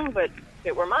is young, but if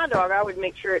it were my dog, I would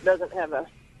make sure it doesn't have a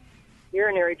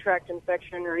urinary tract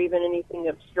infection or even anything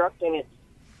obstructing its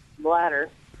bladder.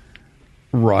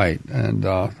 Right, and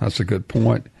that's a good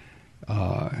point.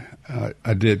 I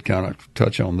did kind of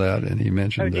touch on that, and he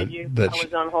mentioned did you? that I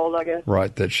was on hold, I guess.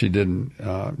 Right, that she didn't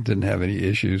have any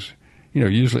issues.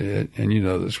 Usually, and you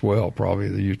know this well, probably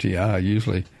the UTI.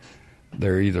 Usually,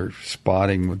 they're either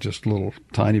spotting with just little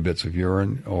tiny bits of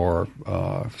urine or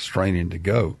straining to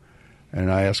go. And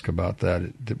I asked about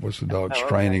that. Was the dog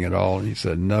straining at all? And he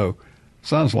said no.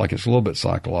 Sounds like it's a little bit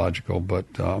psychological, but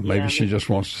maybe she just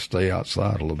wants to stay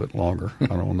outside a little bit longer. I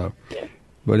don't know. Yeah.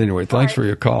 But anyway, thanks for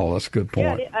your call. That's a good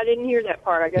point. Yeah, I didn't hear that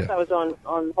part. I guess I was on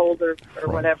hold or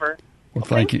whatever. Well,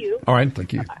 thank you. All right.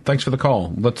 Thank you. Thanks for the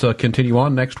call. Let's continue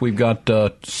on. Next, we've got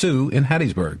Sue in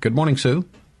Hattiesburg. Good morning, Sue.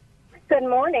 Good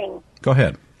morning. Go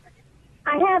ahead.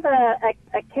 I have a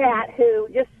cat who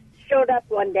just showed up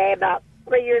one day about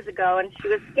 3 years ago, and she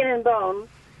was skin and bones.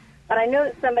 But I knew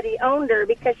that somebody owned her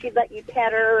because she'd let you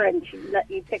pet her and she'd let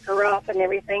you pick her up and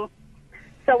everything.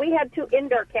 So we had 2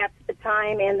 indoor cats at the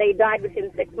time, and they died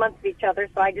within 6 months of each other.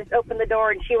 So I just opened the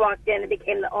door, and she walked in and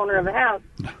became the owner of the house.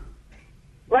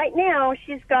 Right now,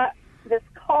 she's got this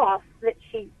cough that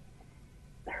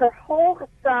her whole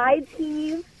side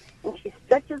heaves, and she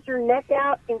stretches her neck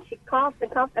out, and she coughs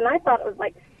and coughs. And I thought it was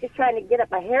like she's trying to get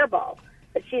up a hairball.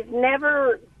 But she's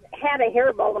never had a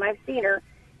hairball when I've seen her.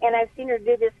 And I've seen her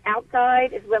do this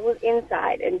outside as well as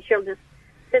inside. And she'll just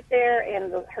sit there,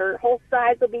 and her whole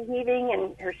sides will be heaving,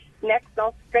 and her neck's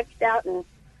all stretched out, and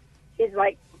she's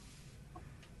like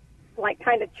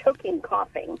kind of choking,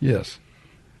 coughing. Yes.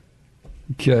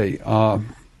 Okay.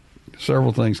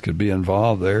 Several things could be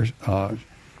involved there.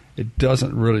 It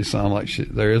doesn't really sound like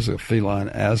there is a feline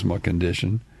asthma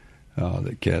condition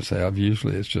that cats have.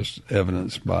 Usually it's just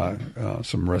evidenced by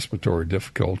some respiratory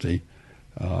difficulty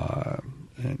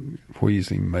and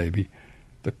wheezing maybe.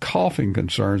 The coughing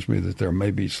concerns me that there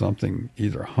may be something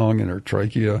either hung in her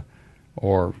trachea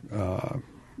or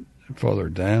further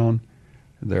down.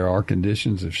 There are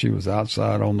conditions if she was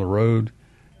outside on the road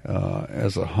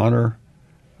as a hunter,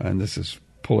 and this is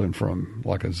pulling from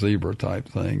like a zebra type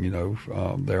thing.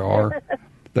 There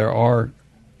are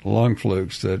lung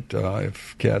flukes that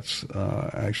if cats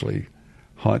actually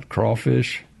hunt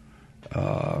crawfish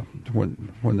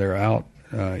when they're out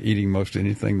eating most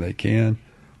anything they can,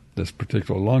 this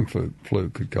particular lung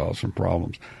fluke could cause some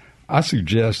problems. I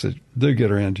suggest that do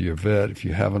get her into your vet if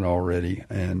you haven't already,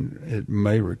 and it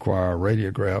may require a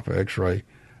radiograph or X-ray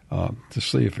to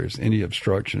see if there's any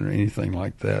obstruction or anything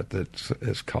like that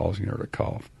that's causing her to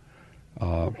cough.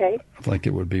 Okay. I think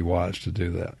it would be wise to do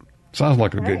that. Sounds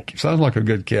like a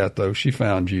good cat, though. She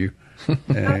found you.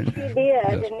 And, she did,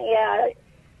 and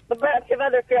a bunch of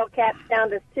other feral cats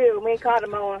found us too. We caught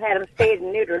them all and had them spayed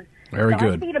and neutered. Very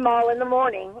good. I feed them all in the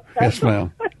morning. So. Yes,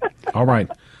 ma'am. All right.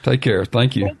 Take care.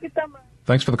 Thank you. Thank you so much.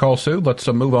 Thanks for the call, Sue. Let's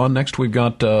move on. Next, we've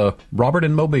got Robert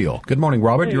in Mobile. Good morning,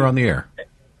 Robert. Hey. You're on the air.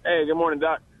 Hey, good morning,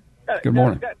 Doc. Good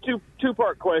morning. Got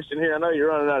two-part question here. I know you're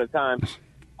running out of time.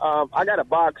 I got a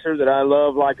boxer that I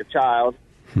love like a child.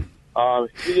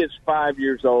 He is 5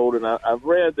 years old, and I've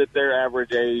read that their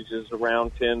average age is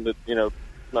around 10 to,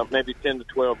 maybe 10 to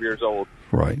 12 years old.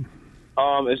 Right.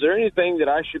 Is there anything that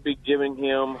I should be giving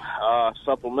him,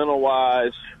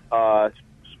 supplemental-wise,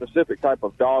 specific type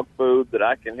of dog food that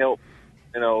I can help,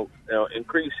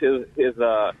 increase his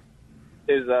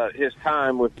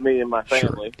time with me and my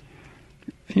family?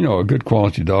 Sure. A good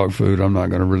quality dog food. I'm not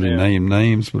going to really name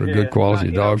names, but a good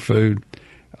quality dog food.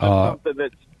 Something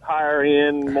that's higher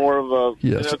end, more of a.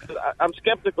 Yes. I'm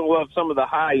skeptical of some of the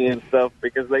high end stuff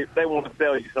because they want to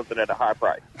sell you something at a high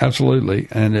price. Absolutely,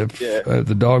 and if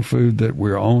the dog food that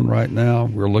we're on right now,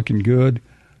 we're looking good,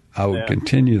 I would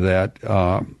continue that.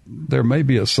 There may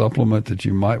be a supplement that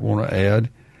you might want to add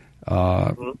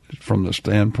from the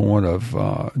standpoint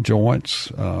of joints,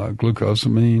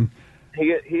 glucosamine. He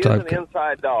is an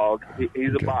inside dog.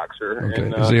 He's a boxer. Okay.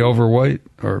 And, is he overweight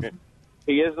or?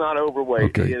 He is not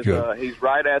overweight. Okay, he is, good. He's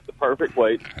right at the perfect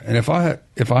weight. And if I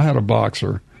had a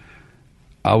boxer,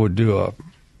 I would do a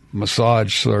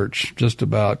massage search just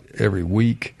about every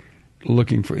week,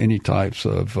 looking for any types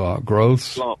of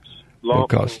growths, lumps,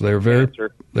 because they're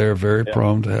very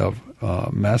prone to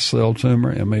have mast cell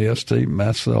tumor, MAST,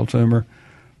 mast cell tumor,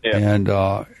 and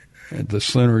the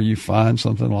sooner you find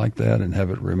something like that and have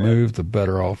it removed, the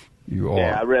better off you are.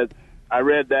 Yeah, I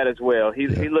read that as well. He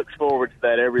looks forward to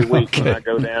that every week when I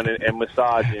go down and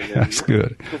massage him. That's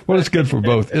good. Well, it's good for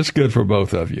both. It's good for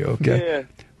both of you. Okay. Yeah.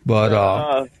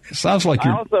 But it sounds like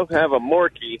you're. I also have a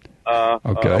Morkie, a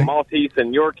Maltese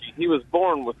and Yorkie. He was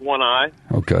born with one eye.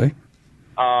 Okay.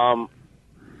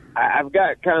 I've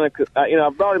got kind of, I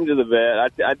brought him to the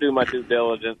vet. I do my due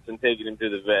diligence in taking him to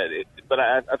the vet. But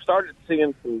I've started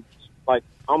seeing some, like,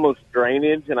 almost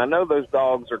drainage, and I know those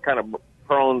dogs are kind of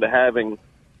prone to having,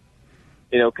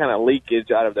 kind of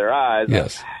leakage out of their eyes.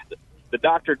 Yes. The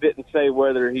doctor didn't say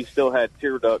whether he still had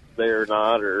tear ducts there or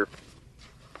not,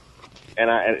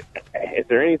 and is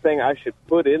there anything I should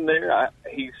put in there?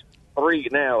 He's 3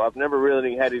 now. I've never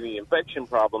really had any infection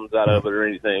problems out of it or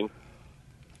anything.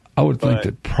 I would think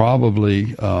that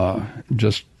probably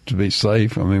just to be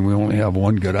safe, I mean, we only have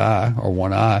one good eye or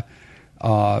one eye,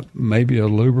 maybe a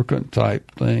lubricant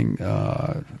type thing.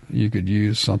 You could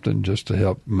use something just to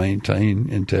help maintain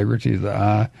integrity of the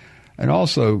eye. And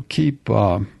also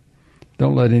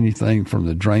don't let anything from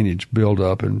the drainage build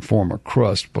up and form a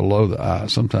crust below the eye.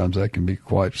 Sometimes that can be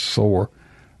quite sore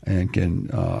and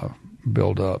can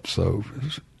build up. So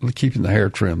keeping the hair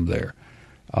trimmed there.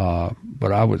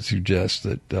 But I would suggest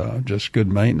that just good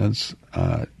maintenance.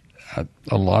 A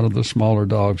lot of the smaller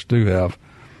dogs do have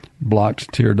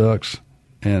blocked tear ducts,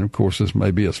 and of course this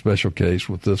may be a special case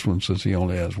with this one since he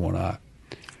only has one eye.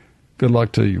 Good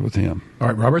luck to you with him. All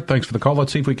right, Robert, thanks for the call.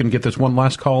 Let's see if we can get this one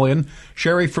last call in.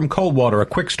 Sherry from Coldwater, a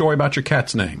quick story about your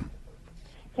cat's name.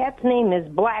 Cat's name is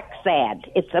Black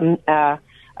Sad. It's a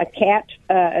cat.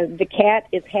 The cat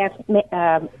is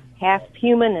half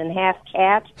human and half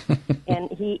cat,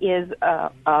 and he is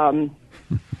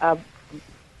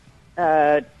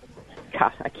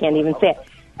God, I can't even say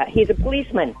it. He's a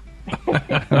policeman.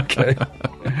 Okay.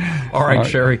 All right,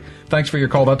 Sherry. Thanks for your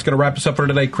call. That's going to wrap us up for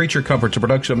today. Creature Comforts, a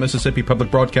production of Mississippi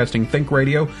Public Broadcasting Think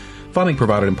Radio. Funding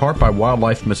provided in part by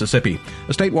Wildlife Mississippi,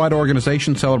 a statewide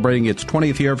organization celebrating its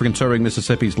 20th year for conserving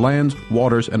Mississippi's lands,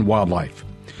 waters, and wildlife.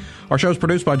 Our show is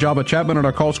produced by Java Chapman, and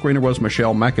our call screener was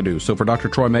Michelle McAdoo. So for Dr.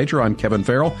 Troy Major, I'm Kevin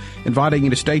Farrell, inviting you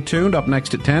to stay tuned. Up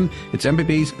next at 10, it's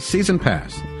MPB's Season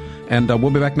Pass. And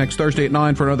we'll be back next Thursday at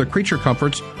 9 for another Creature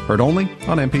Comforts, heard only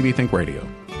on MPB Think Radio.